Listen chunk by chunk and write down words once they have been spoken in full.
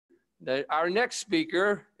Our next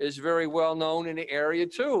speaker is very well known in the area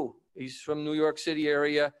too. He's from New York City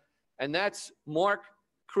area, and that's Mark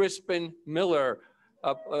Crispin Miller.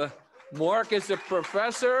 Mark is a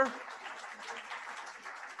professor.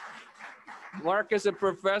 Mark is a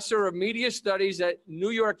professor of media studies at New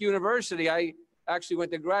York University. I actually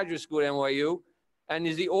went to graduate school at NYU, and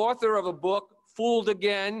is the author of a book, Fooled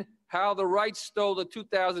Again: How the Right Stole the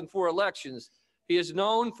 2004 Elections. He is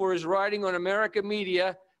known for his writing on American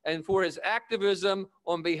media and for his activism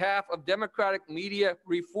on behalf of democratic media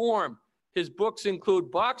reform. His books include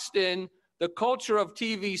Boxed In, The Culture of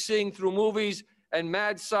TV Seeing Through Movies, and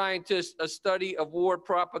Mad Scientist, A Study of War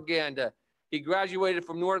Propaganda. He graduated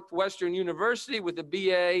from Northwestern University with a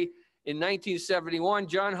BA in 1971,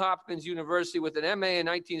 Johns Hopkins University with an MA in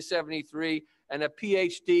 1973, and a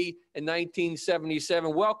PhD in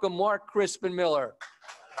 1977. Welcome, Mark Crispin Miller.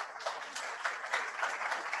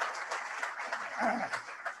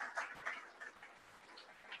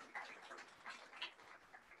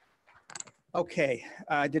 Okay,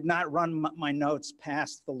 I did not run my notes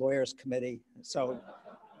past the lawyers committee, so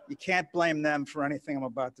you can't blame them for anything I'm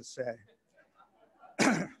about to say.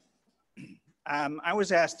 I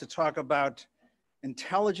was asked to talk about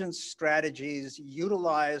intelligence strategies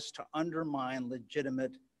utilized to undermine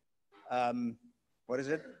legitimate,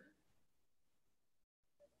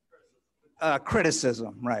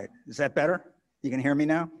 criticism, right. Is that better? You can hear me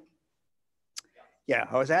now? Yeah,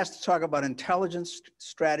 I was asked to talk about intelligence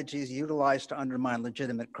strategies utilized to undermine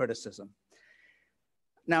legitimate criticism.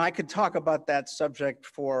 Now, I could talk about that subject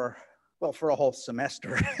for a whole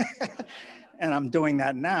semester, and I'm doing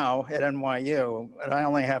that now at NYU, and I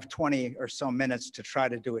only have 20 or so minutes to try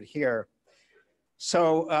to do it here.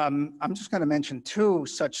 So I'm just going to mention two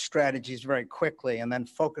such strategies very quickly and then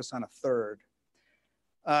focus on a third.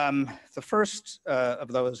 The first of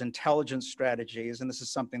those intelligence strategies, and this is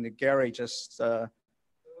something that Gary just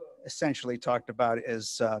essentially talked about,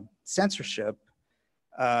 is censorship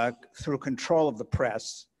through control of the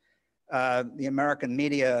press. The American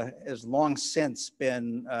media has long since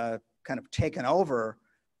been kind of taken over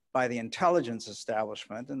by the intelligence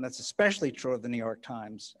establishment, and that's especially true of the New York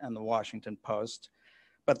Times and the Washington Post,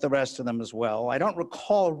 but the rest of them as well. I don't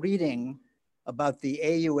recall reading about the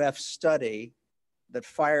AUF study that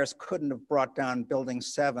fires couldn't have brought down Building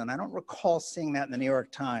 7. I don't recall seeing that in the New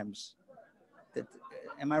York Times.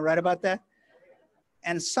 Am I right about that?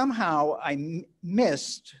 And somehow I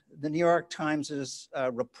missed the New York Times's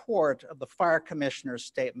report of the fire commissioner's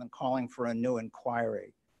statement calling for a new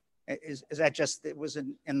inquiry. Is that just, it was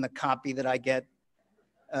in the copy that I get,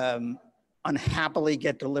 unhappily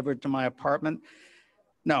get delivered to my apartment?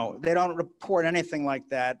 No, they don't report anything like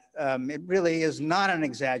that. It really is not an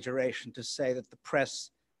exaggeration to say that the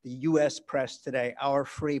press, the US press today, our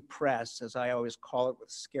free press, as I always call it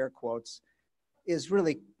with scare quotes, is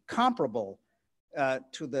really comparable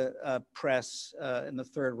to the press in the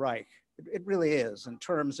Third Reich. It really is, in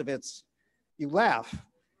terms of its, you laugh.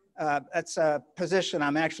 That's a position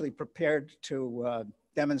I'm actually prepared to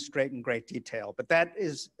demonstrate in great detail, but that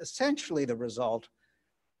is essentially the result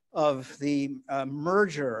of the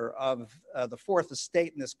merger of the Fourth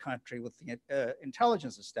Estate in this country with the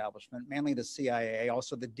intelligence establishment, mainly the CIA,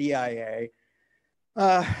 also the DIA,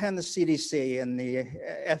 and the CDC and the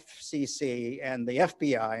FCC and the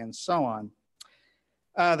FBI and so on.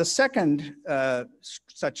 The second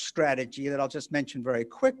such strategy that I'll just mention very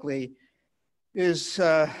quickly is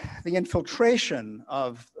the infiltration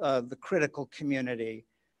of the critical community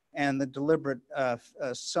and the deliberate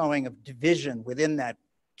sowing of division within that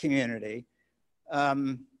community.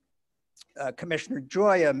 Commissioner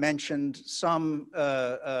Joya mentioned some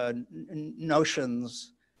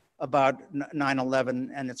notions about 9/11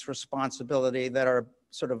 and its responsibility that are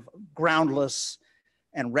sort of groundless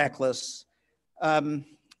and reckless.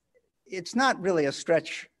 It's not really a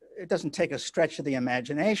stretch, it doesn't take a stretch of the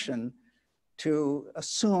imagination to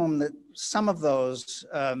assume that some of those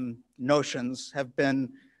notions have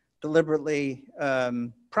been deliberately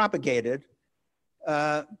propagated,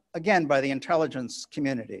 again, by the intelligence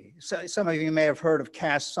community. So, some of you may have heard of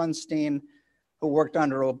Cass Sunstein, who worked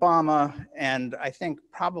under Obama, and I think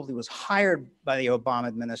probably was hired by the Obama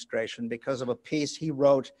administration because of a piece he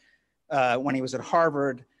wrote when he was at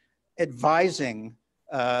Harvard, advising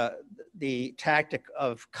the tactic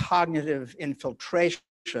of cognitive infiltration,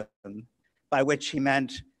 by which he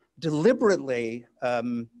meant deliberately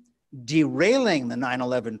derailing the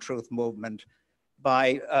 9/11 truth movement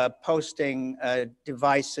by posting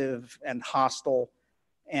divisive and hostile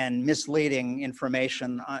and misleading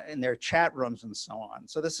information in their chat rooms and so on.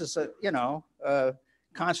 So this is a,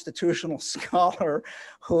 constitutional scholar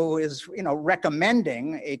who is,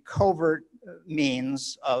 recommending a covert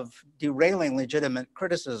means of derailing legitimate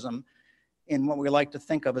criticism in what we like to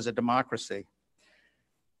think of as a democracy.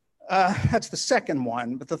 That's the second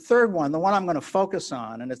one, but the third one, the one I'm going to focus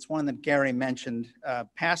on, and it's one that Gary mentioned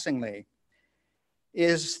passingly,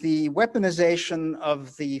 is the weaponization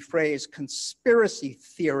of the phrase conspiracy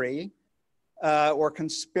theory or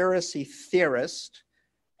conspiracy theorist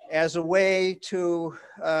as a way to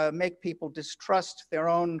make people distrust their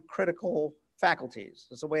own critical faculties,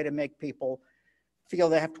 as a way to make people feel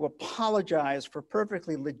they have to apologize for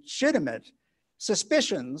perfectly legitimate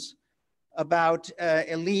suspicions about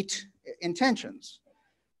elite intentions.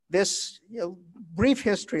 This brief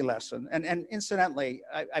history lesson, and incidentally,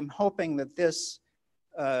 I'm hoping that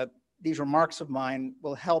these remarks of mine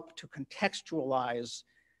will help to contextualize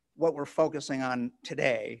what we're focusing on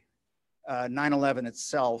today, 9/11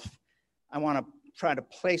 itself. I want to try to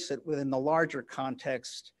place it within the larger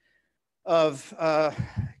context of,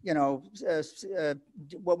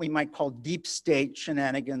 what we might call deep state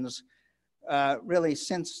shenanigans, really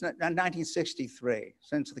since 1963,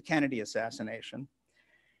 since the Kennedy assassination.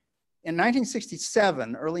 In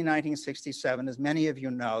 1967, early 1967, as many of you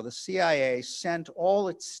know, the CIA sent all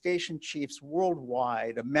its station chiefs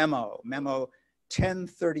worldwide a memo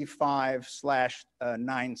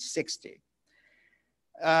 1035/960.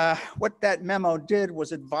 What that memo did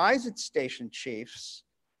was advise its station chiefs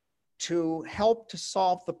to help to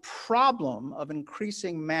solve the problem of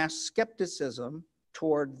increasing mass skepticism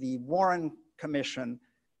toward the Warren Commission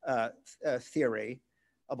theory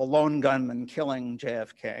of a lone gunman killing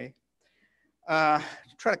JFK, to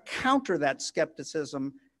try to counter that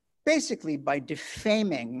skepticism basically by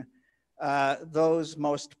defaming those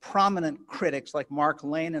most prominent critics like Mark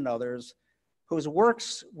Lane and others, whose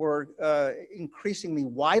works were increasingly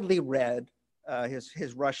widely read,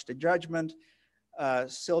 his Rush to Judgment,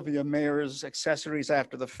 Sylvia Mayer's Accessories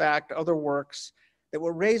After the Fact, other works that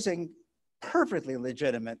were raising perfectly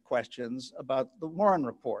legitimate questions about the Warren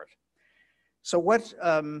Report. So what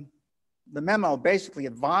the memo basically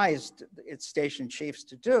advised its station chiefs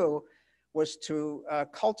to do was to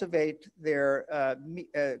cultivate their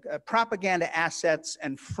propaganda assets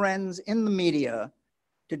and friends in the media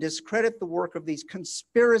to discredit the work of these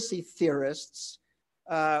conspiracy theorists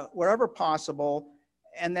wherever possible.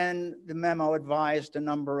 And then the memo advised a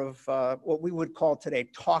number of what we would call today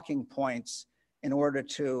talking points in order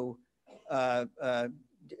to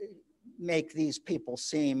make these people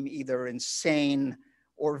seem either insane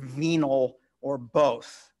or venal or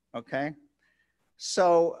both, okay?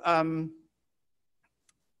 So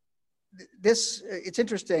it's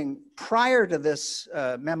interesting, prior to this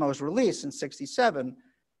memo's release in '67,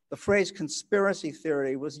 the phrase conspiracy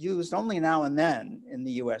theory was used only now and then in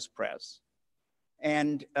the US press,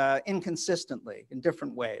 and inconsistently in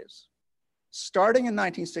different ways. Starting in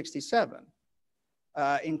 1967,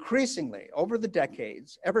 increasingly over the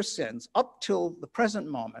decades, ever since, up till the present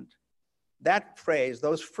moment, that phrase,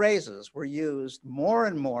 those phrases were used more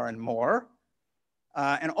and more and more,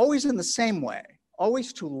 and always in the same way,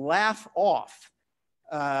 always to laugh off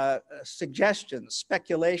suggestions,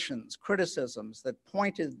 speculations, criticisms that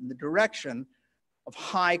pointed in the direction of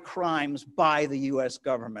high crimes by the US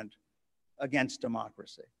government against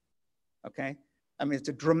democracy, okay? I mean, it's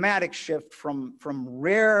a dramatic shift from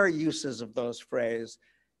rare uses of those phrases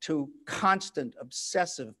to constant,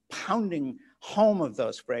 obsessive pounding home of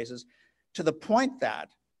those phrases, to the point that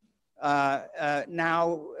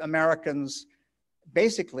now Americans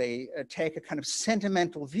basically take a kind of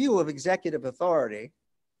sentimental view of executive authority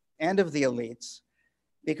and of the elites,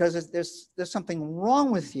 because there's something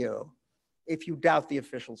wrong with you if you doubt the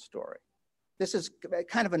official story. This is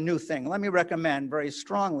kind of a new thing. Let me recommend very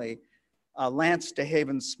strongly Lance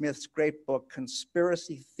DeHaven Smith's great book,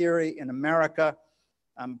 Conspiracy Theory in America.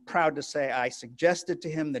 I'm proud to say I suggested to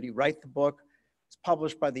him that he write the book. It's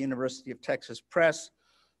published by the University of Texas Press.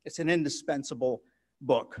 It's an indispensable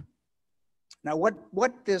book. Now,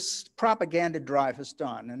 what this propaganda drive has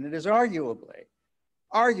done, and it is arguably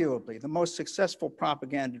the most successful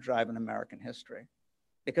propaganda drive in American history,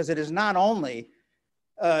 because it has not only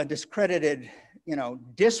discredited,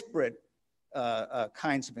 disparate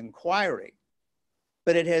kinds of inquiry,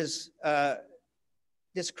 but it has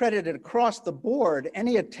discredited across the board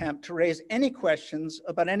any attempt to raise any questions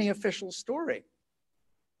about any official story.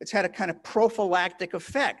 It's had a kind of prophylactic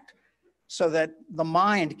effect so that the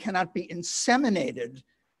mind cannot be inseminated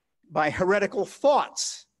by heretical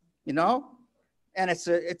thoughts, And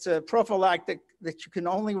it's a prophylactic that you can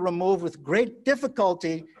only remove with great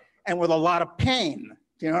difficulty and with a lot of pain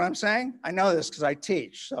Do you know what I'm saying? I know this because I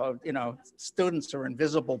teach. So, you know, students are in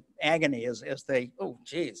visible agony as they, oh,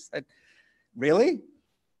 geez, really?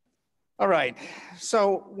 All right.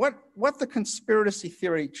 So what the conspiracy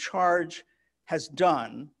theory charge has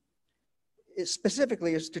done is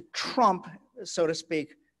specifically is to trump, so to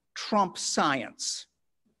speak, trump science.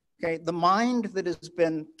 Okay, the mind that has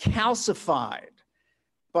been calcified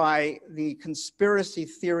by the conspiracy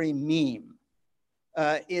theory meme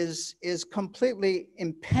is completely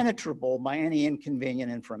impenetrable by any inconvenient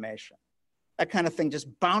information. That kind of thing just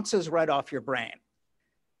bounces right off your brain.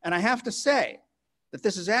 And I have to say that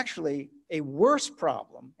this is actually a worse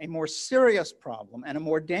problem, a more serious problem, and a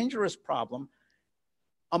more dangerous problem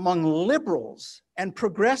among liberals and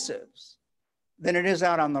progressives than it is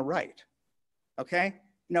out on the right, okay?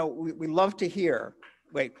 You know, we love to hear,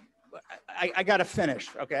 wait, I gotta finish,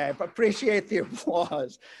 okay? I appreciate the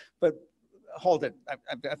applause, but hold it,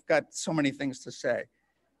 I've got so many things to say.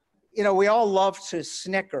 You know, we all love to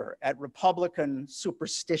snicker at Republican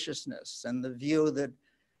superstitiousness and the view that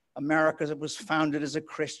America was founded as a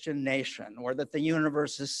Christian nation, or that the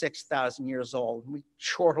universe is 6,000 years old. We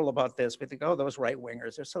chortle about this. We think, oh, those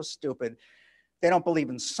right-wingers, they're so stupid. They don't believe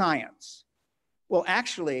in science. Well,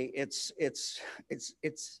 actually, it's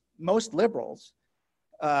most liberals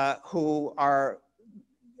who are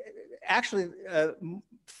actually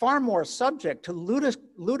far more subject to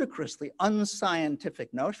ludicrously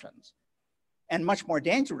unscientific notions and much more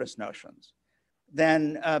dangerous notions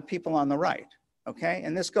than people on the right. Okay,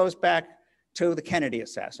 and this goes back to the Kennedy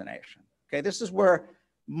assassination. Okay, this is where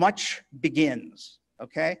much begins.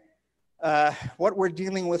 Okay, what we're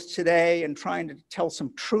dealing with today and trying to tell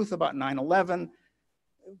some truth about 9/11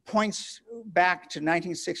 points back to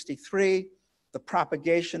 1963, the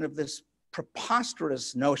propagation of this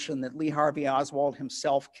preposterous notion that Lee Harvey Oswald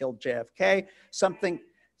himself killed JFK, something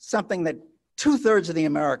that 2/3 of the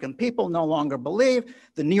American people no longer believe.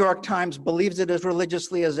 The New York Times believes it as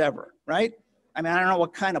religiously as ever, right? I mean, I don't know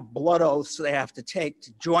what kind of blood oaths they have to take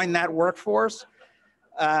to join that workforce,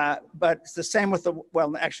 but it's the same with the,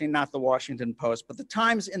 well, actually not the Washington Post, but the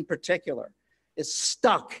Times in particular is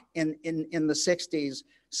stuck in the 60s,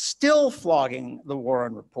 still flogging the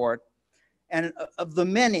Warren Report. And of the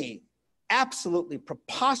many absolutely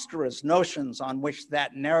preposterous notions on which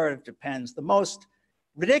that narrative depends, the most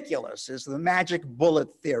ridiculous is the magic bullet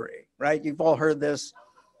theory, right? You've all heard this.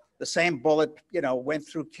 The same bullet, you know, went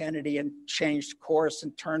through Kennedy and changed course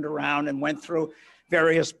and turned around and went through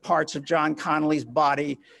various parts of John Connally's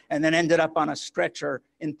body and then ended up on a stretcher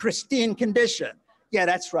in pristine condition. Yeah,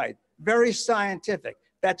 that's right. Very scientific.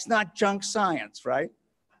 That's not junk science, right?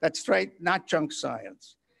 That's right, not junk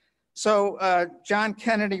science. So John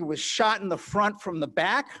Kennedy was shot in the front from the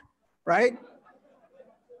back, right?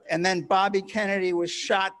 And then Bobby Kennedy was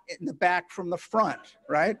shot in the back from the front,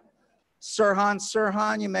 right?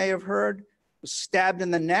 Sirhan, you may have heard, was stabbed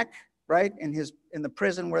in the neck, right, in the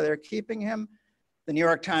prison where they're keeping him. The New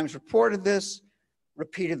York Times reported this,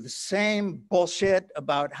 repeated the same bullshit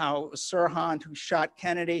about how it was Sirhan who shot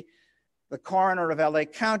Kennedy. The coroner of LA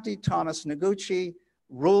County, Thomas Noguchi,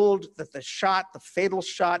 ruled that the fatal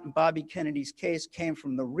shot in Bobby Kennedy's case came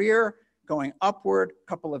from the rear, going upward a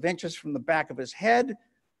couple of inches from the back of his head.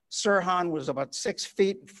 Sirhan was about 6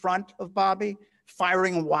 feet in front of Bobby,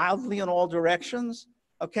 firing wildly in all directions,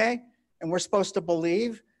 okay? And we're supposed to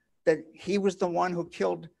believe that he was the one who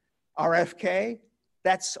killed RFK?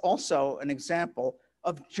 That's also an example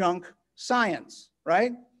of junk science,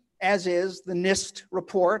 right? As is the NIST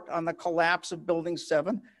report on the collapse of Building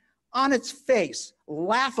 7. On its face,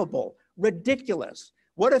 laughable, ridiculous.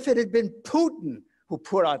 What if it had been Putin who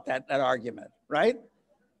put out that argument, right?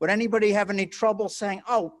 Would anybody have any trouble saying,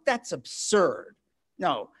 oh, that's absurd?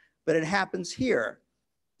 No. But it happens here.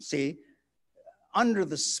 See, under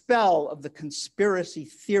the spell of the conspiracy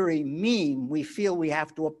theory meme, we feel we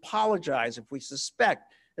have to apologize if we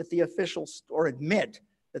suspect that the official, or admit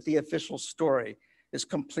that the official story is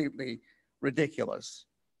completely ridiculous.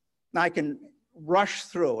 Now I can rush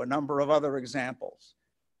through a number of other examples.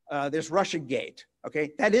 There's Russiagate,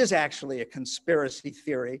 okay? That is actually a conspiracy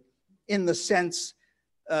theory in the sense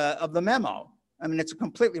of the memo. I mean, it's a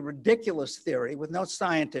completely ridiculous theory with no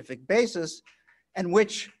scientific basis, and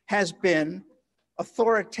which has been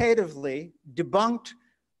authoritatively debunked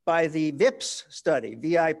by the VIPS study,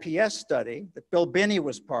 VIPS study, that Bill Binney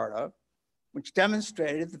was part of, which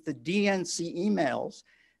demonstrated that the DNC emails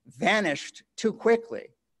vanished too quickly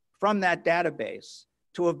from that database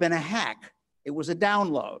to have been a hack. It was a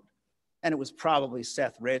download. And it was probably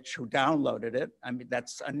Seth Rich who downloaded it. I mean,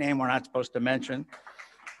 that's a name we're not supposed to mention,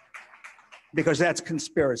 because that's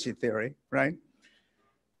conspiracy theory, right?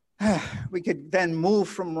 we could then move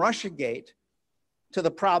from Russiagate to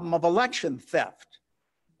the problem of election theft,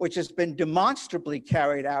 which has been demonstrably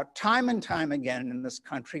carried out time and time again in this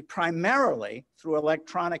country, primarily through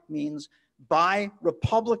electronic means by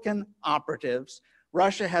Republican operatives.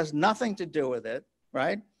 Russia has nothing to do with it,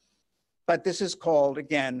 right? But this is called,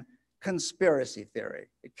 again, conspiracy theory.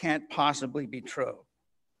 It can't possibly be true.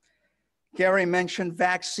 Gary mentioned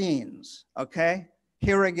vaccines, okay?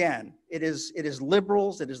 Here again, it is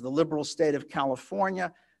liberals, it is the liberal state of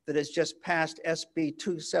California that has just passed SB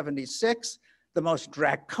 276, the most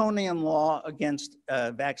draconian law against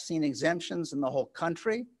vaccine exemptions in the whole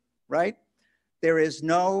country, right? There is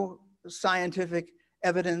no scientific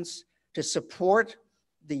evidence to support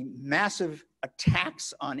the massive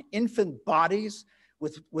attacks on infant bodies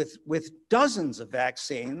with dozens of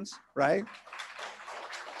vaccines, right?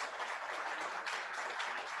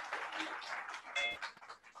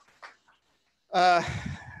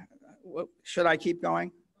 Should I keep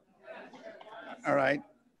going? All right.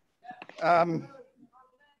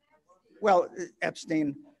 Well,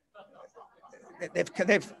 Epstein, they've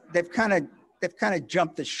kind of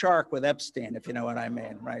jumped the shark with Epstein, if you know what I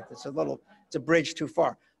mean, right? It's a bridge too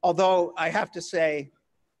far. Although I have to say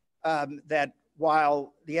that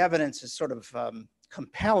while the evidence is sort of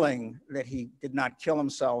compelling that he did not kill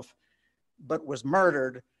himself, but was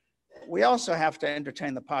murdered, we also have to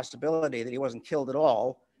entertain the possibility that he wasn't killed at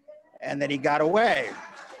all and that he got away.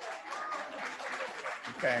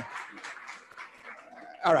 Okay.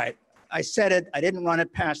 All right. I said it. I didn't run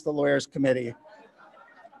it past the lawyers' committee.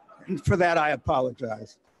 And for that, I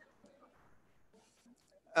apologize.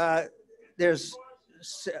 Okay.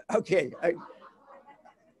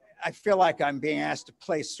 I feel like I'm being asked to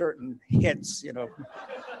play certain hits, you know.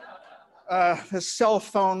 The cell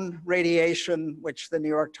phone radiation, which the New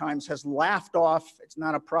York Times has laughed off. It's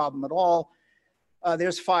not a problem at all.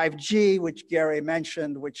 There's 5G, which Gary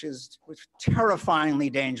mentioned, which is terrifyingly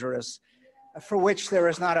dangerous, for which there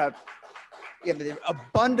is not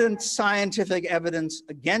abundant scientific evidence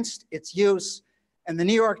against its use. And the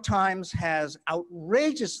New York Times has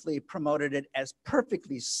outrageously promoted it as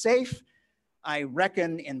perfectly safe. I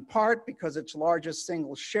reckon in part because its largest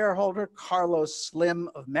single shareholder, Carlos Slim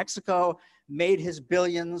of Mexico, made his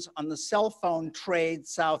billions on the cell phone trade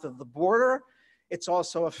south of the border. It's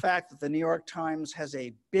also a fact that the New York Times has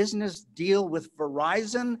a business deal with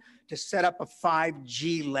Verizon to set up a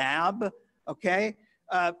 5G lab, okay?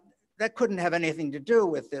 That couldn't have anything to do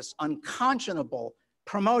with this unconscionable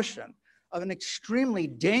promotion of an extremely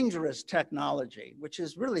dangerous technology, which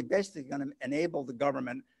is really basically going to enable the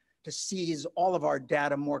government to seize all of our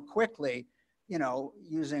data more quickly, you know,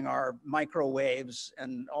 using our microwaves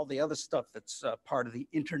and all the other stuff that's part of the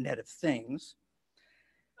Internet of Things.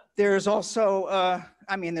 There's also,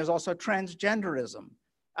 there's also transgenderism.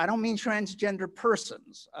 I don't mean transgender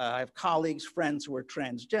persons. I have colleagues, friends who are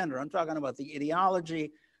transgender. I'm talking about the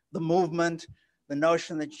ideology, the movement, the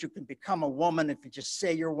notion that you can become a woman if you just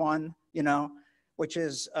say you're one, you know, which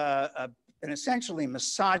is an essentially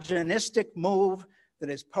misogynistic move that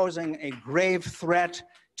is posing a grave threat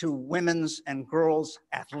to women's and girls'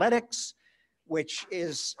 athletics, which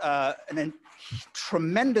is a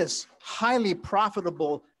tremendous, highly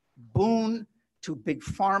profitable boon to big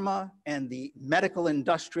pharma and the medical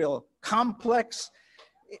industrial complex.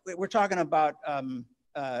 We're talking about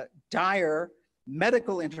dire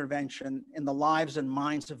medical intervention in the lives and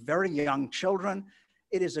minds of very young children.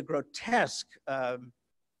 It is a grotesque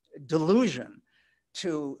delusion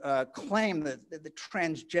to claim that the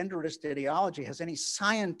transgenderist ideology has any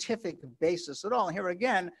scientific basis at all. Here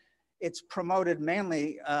again, it's promoted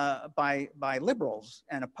mainly by liberals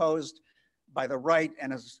and opposed by the right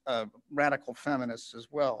and as radical feminists as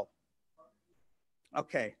well.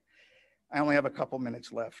 Okay, I only have a couple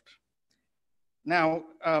minutes left. Now,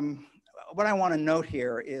 what I want to note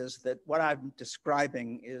here is that what I'm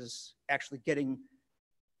describing is actually getting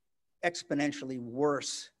exponentially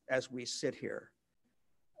worse as we sit here.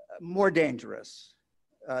 More dangerous.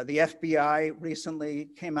 The FBI recently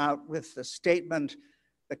came out with a statement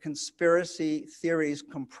that conspiracy theories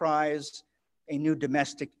comprise a new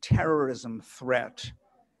domestic terrorism threat.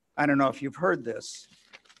 I don't know if you've heard this.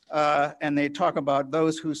 And they talk about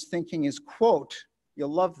those whose thinking is, quote,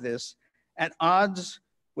 you'll love this, at odds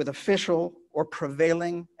with official or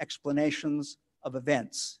prevailing explanations of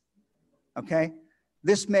events, okay?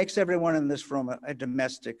 This makes everyone in this room a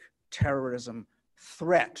domestic terrorism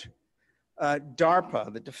threat.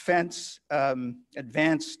 DARPA, the Defense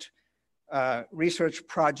Advanced Research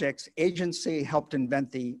Projects Agency, helped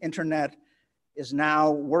invent the internet, is now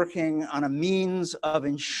working on a means of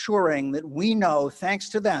ensuring that we know, thanks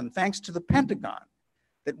to them, thanks to the Pentagon,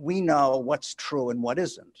 that we know what's true and what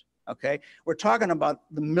isn't, okay? We're talking about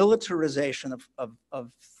the militarization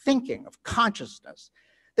of thinking, of consciousness.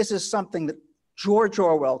 This is something that George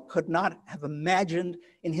Orwell could not have imagined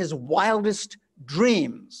in his wildest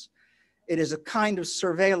dreams. It is a kind of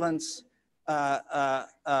surveillance of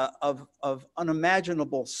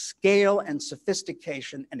unimaginable scale and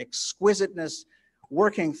sophistication and exquisiteness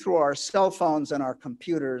working through our cell phones and our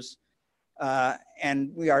computers.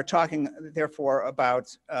 And we are talking, therefore, about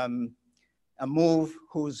a move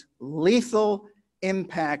whose lethal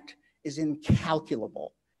impact is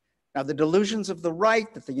incalculable. Now, the delusions of the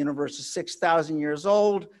right that the universe is 6,000 years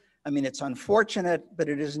old, I mean, it's unfortunate, but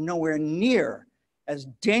it is nowhere near as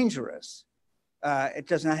dangerous. It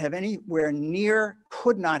does not have anywhere near,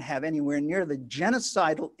 could not have anywhere near the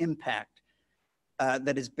genocidal impact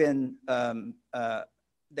that has been, that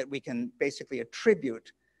we can basically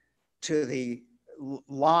attribute to the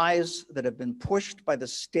lies that have been pushed by the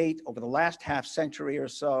state over the last half century or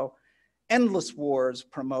so, endless wars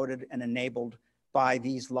promoted and enabled by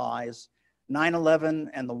these lies. 9/11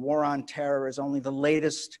 and the war on terror is only the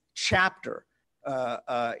latest chapter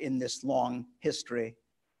in this long history.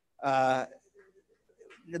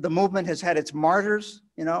 The movement has had its martyrs,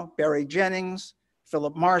 you know, Barry Jennings,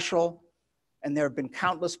 Philip Marshall, and there have been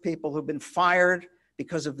countless people who've been fired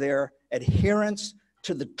because of their adherence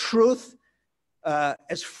to the truth.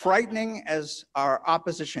 As frightening as our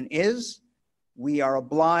opposition is, we are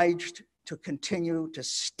obliged to continue to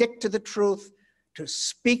stick to the truth, to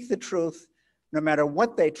speak the truth, no matter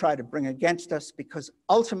what they try to bring against us, because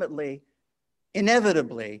ultimately,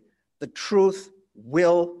 inevitably, the truth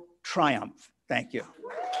will triumph. Thank you.